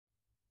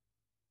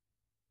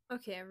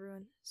Okay,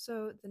 everyone.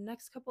 So the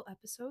next couple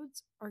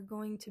episodes are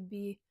going to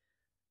be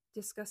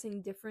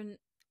discussing different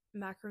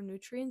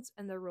macronutrients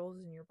and their roles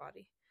in your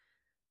body.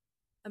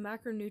 A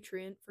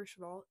macronutrient, first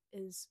of all,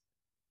 is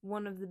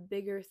one of the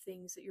bigger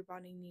things that your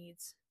body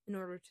needs in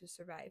order to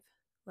survive,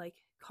 like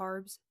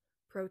carbs,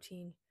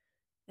 protein,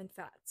 and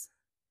fats.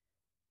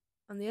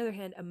 On the other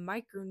hand, a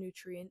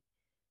micronutrient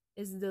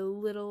is the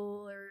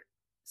littler,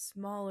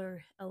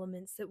 smaller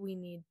elements that we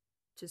need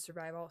to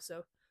survive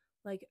also,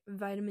 like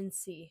vitamin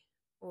C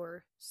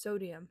or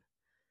sodium.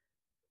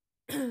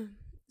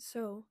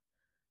 So,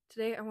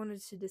 today I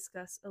wanted to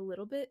discuss a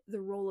little bit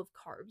the role of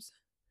carbs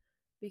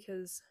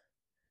because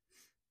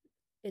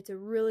it's a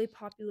really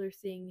popular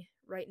thing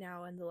right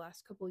now in the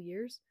last couple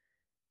years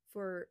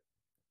for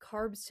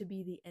carbs to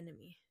be the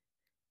enemy.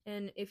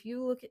 And if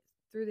you look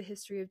through the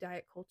history of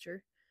diet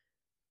culture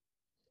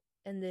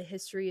and the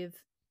history of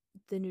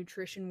the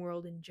nutrition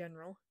world in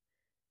general,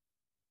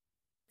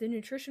 the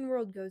nutrition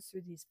world goes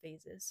through these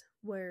phases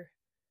where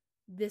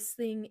this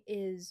thing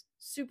is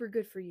super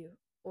good for you,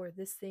 or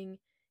this thing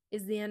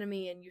is the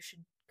enemy and you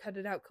should cut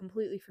it out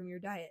completely from your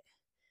diet.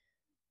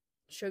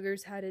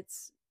 Sugar's had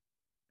its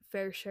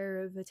fair share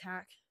of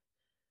attack.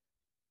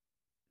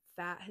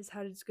 Fat has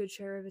had its good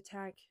share of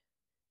attack.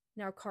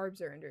 Now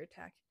carbs are under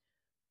attack.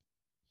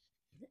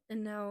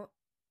 And now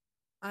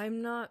I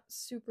don't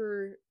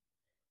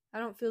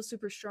feel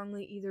super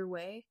strongly either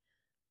way.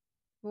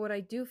 But what I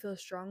do feel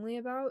strongly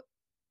about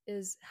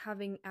is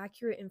having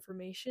accurate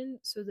information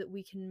so that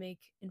we can make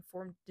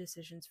informed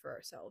decisions for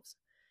ourselves.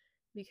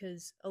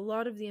 Because a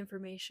lot of the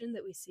information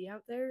that we see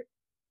out there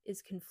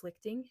is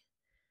conflicting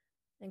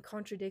and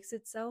contradicts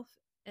itself,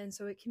 and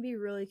so it can be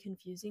really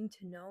confusing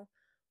to know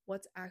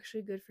what's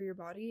actually good for your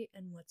body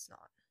and what's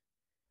not.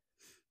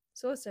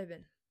 So let's dive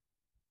in.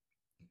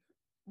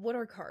 What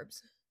are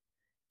carbs?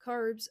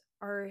 Carbs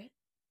are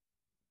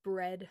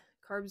bread.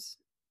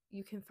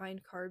 You can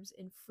find carbs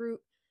in fruit,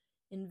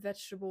 in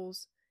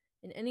vegetables,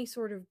 in any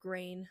sort of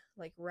grain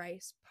like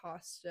rice,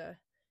 pasta,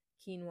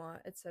 quinoa,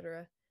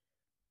 etc.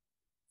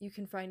 You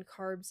can find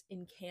carbs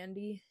in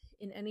candy,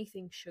 in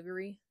anything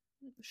sugary.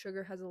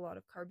 Sugar has a lot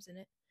of carbs in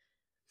it.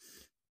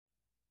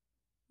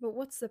 But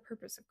what's the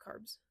purpose of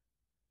carbs?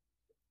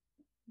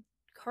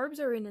 Carbs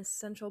are an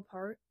essential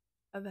part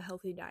of a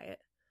healthy diet.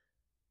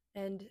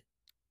 And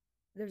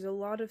there's a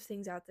lot of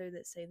things out there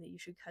that say that you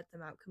should cut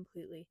them out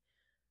completely.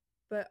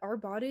 But our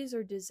bodies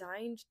are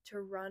designed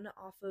to run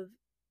off of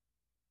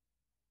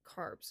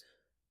carbs.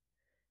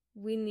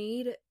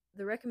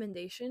 The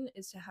recommendation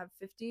is to have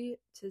 50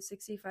 to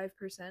 65%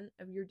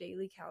 of your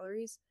daily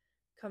calories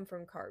come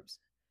from carbs,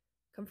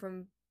 come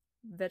from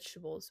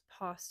vegetables,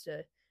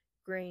 pasta,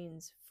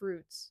 grains,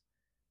 fruits.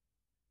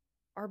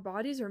 Our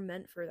bodies are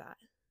meant for that.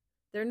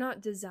 They're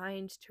not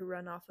designed to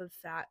run off of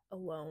fat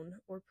alone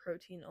or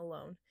protein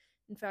alone.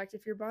 In fact,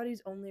 if your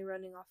body's only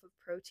running off of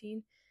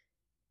protein,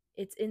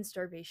 it's in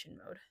starvation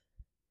mode.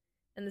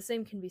 And the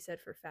same can be said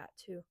for fat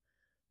too.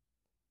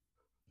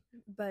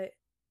 But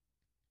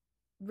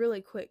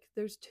really quick,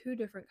 there's two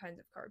different kinds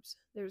of carbs.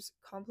 There's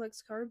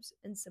complex carbs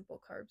and simple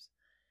carbs.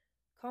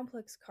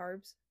 Complex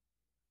carbs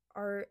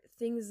are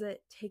things that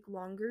take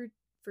longer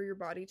for your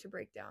body to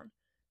break down.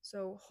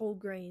 So whole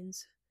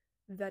grains,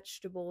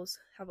 vegetables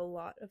have a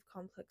lot of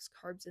complex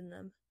carbs in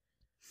them.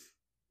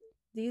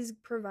 These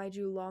provide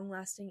you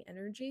long-lasting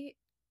energy,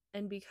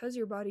 and because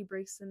your body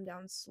breaks them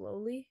down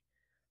slowly,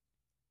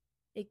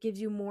 it gives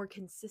you more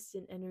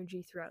consistent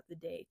energy throughout the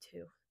day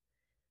too.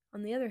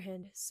 On the other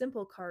hand,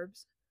 simple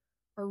carbs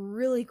are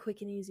really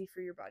quick and easy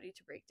for your body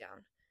to break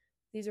down.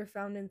 These are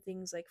found in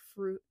things like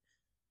fruit.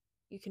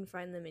 You can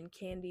find them in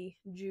candy,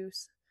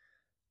 juice.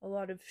 A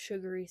lot of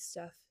sugary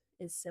stuff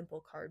is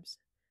simple carbs.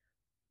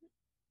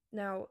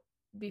 Now,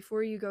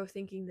 before you go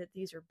thinking that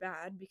these are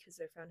bad because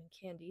they're found in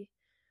candy,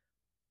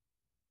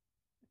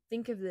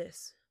 think of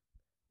this.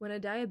 When a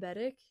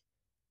diabetic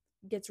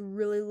gets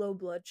really low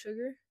blood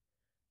sugar,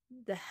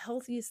 the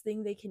healthiest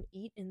thing they can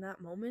eat in that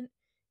moment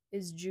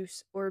is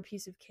juice or a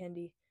piece of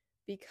candy,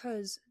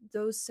 because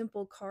those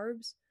simple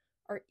carbs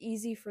are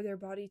easy for their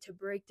body to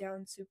break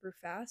down super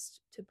fast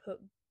to put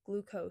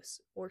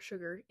glucose or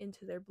sugar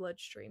into their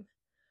bloodstream.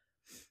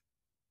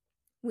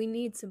 We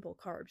need simple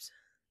carbs.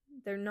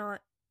 They're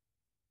not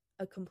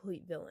a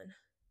complete villain.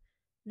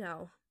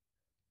 Now,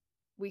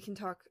 we can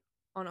talk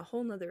on a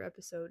whole nother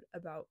episode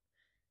about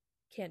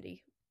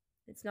candy.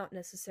 It's not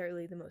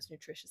necessarily the most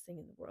nutritious thing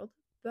in the world,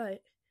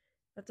 but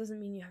that doesn't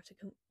mean you have to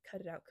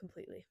cut it out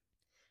completely.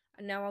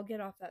 And now I'll get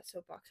off that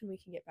soapbox and we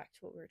can get back to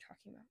what we were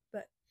talking about.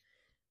 But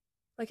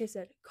like I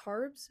said,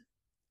 carbs,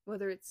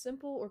 whether it's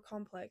simple or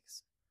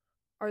complex,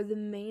 are the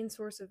main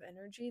source of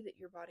energy that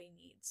your body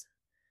needs.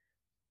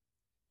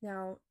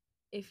 Now,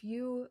 if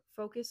you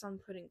focus on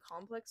putting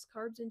complex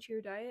carbs into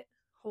your diet,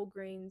 whole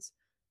grains,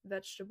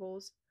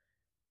 vegetables,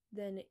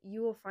 then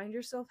you will find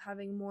yourself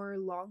having more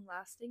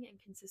long-lasting and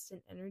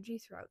consistent energy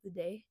throughout the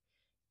day,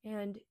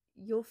 and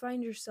you'll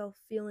find yourself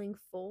feeling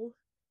full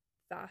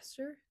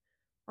faster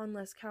on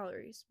less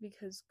calories,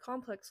 because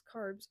complex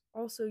carbs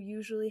also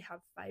usually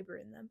have fiber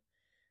in them.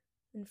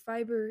 And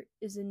fiber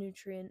is a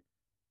nutrient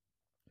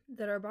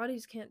that our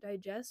bodies can't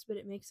digest, but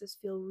it makes us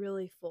feel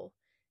really full,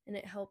 and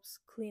it helps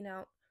clean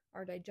out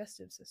our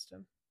digestive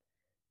system.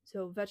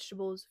 So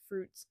vegetables,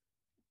 fruits,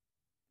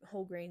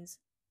 whole grains,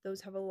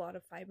 those have a lot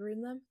of fiber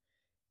in them,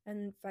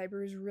 and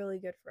fiber is really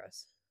good for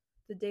us.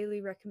 The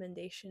daily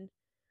recommendation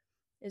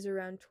is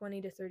around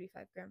 20 to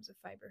 35 grams of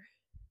fiber.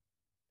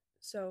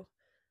 So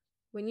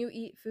when you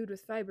eat food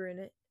with fiber in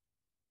it,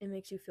 it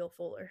makes you feel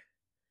fuller.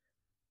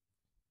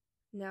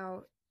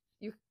 Now,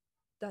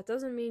 that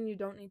doesn't mean you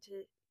don't need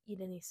to eat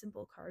any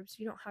simple carbs.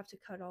 You don't have to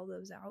cut all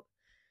those out.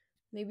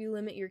 Maybe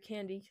limit your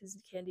candy because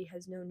candy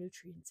has no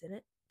nutrients in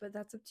it, but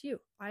that's up to you.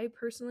 I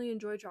personally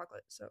enjoy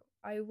chocolate, so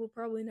I will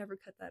probably never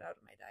cut that out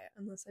of my diet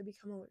unless I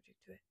become allergic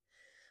to it,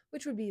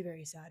 which would be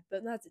very sad,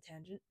 but that's a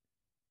tangent.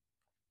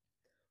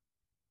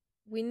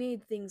 We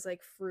need things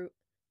like fruit.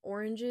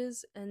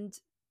 Oranges and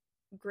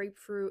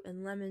grapefruit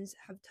and lemons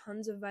have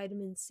tons of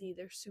vitamin C.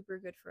 They're super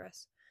good for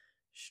us.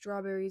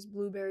 Strawberries,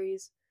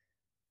 blueberries,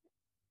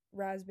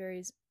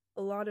 raspberries,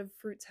 a lot of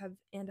fruits have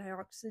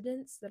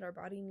antioxidants that our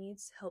body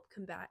needs to help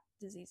combat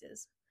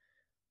diseases.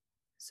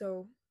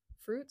 So,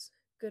 fruits,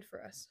 good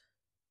for us.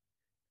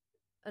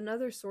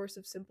 Another source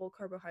of simple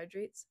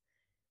carbohydrates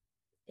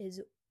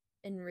is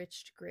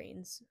enriched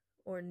grains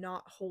or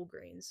not whole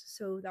grains.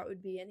 So, that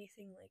would be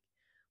anything like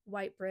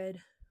white bread,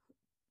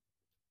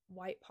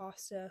 white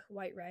pasta,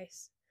 white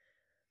rice.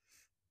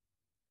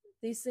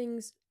 These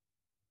things,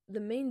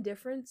 the main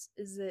difference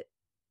is that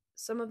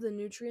some of the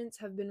nutrients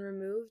have been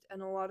removed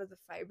and a lot of the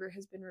fiber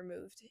has been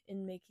removed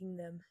in making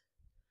them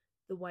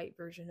the white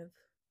version of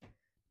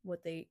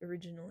what they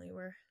originally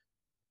were.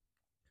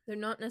 They're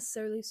not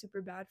necessarily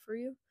super bad for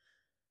you,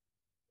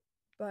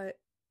 but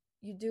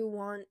you do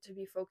want to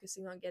be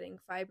focusing on getting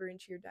fiber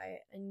into your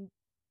diet and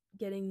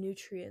getting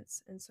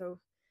nutrients. And so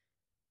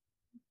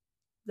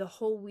the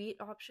whole wheat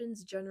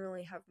options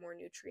generally have more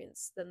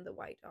nutrients than the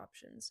white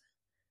options.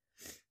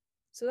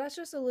 So that's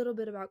just a little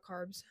bit about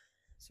carbs.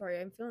 Sorry,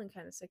 I'm feeling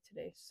kind of sick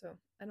today, so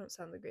I don't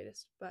sound the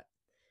greatest. But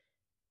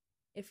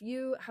if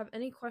you have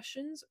any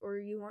questions or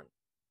you want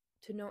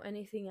to know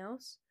anything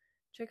else,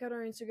 check out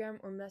our Instagram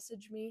or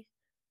message me.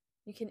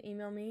 You can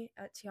email me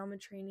at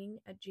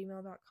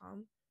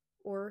tiamatraining@gmail.com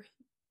or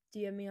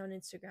DM me on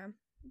Instagram.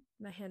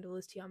 My handle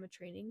is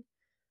tiamatraining.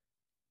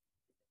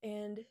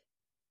 And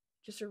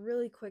just a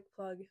really quick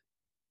plug,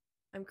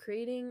 I'm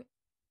creating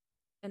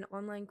an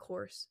online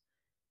course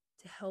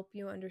to help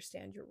you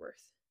understand your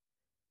worth.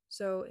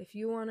 So if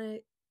you want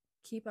to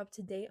keep up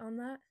to date on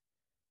that,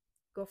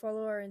 go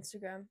follow our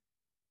Instagram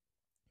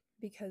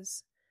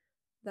because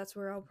that's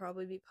where I'll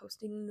probably be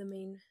posting the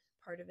main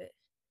part of it.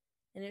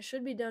 And it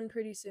should be done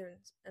pretty soon,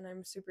 and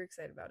I'm super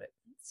excited about it.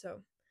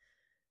 So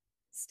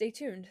stay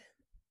tuned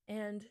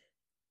and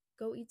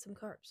go eat some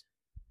carbs.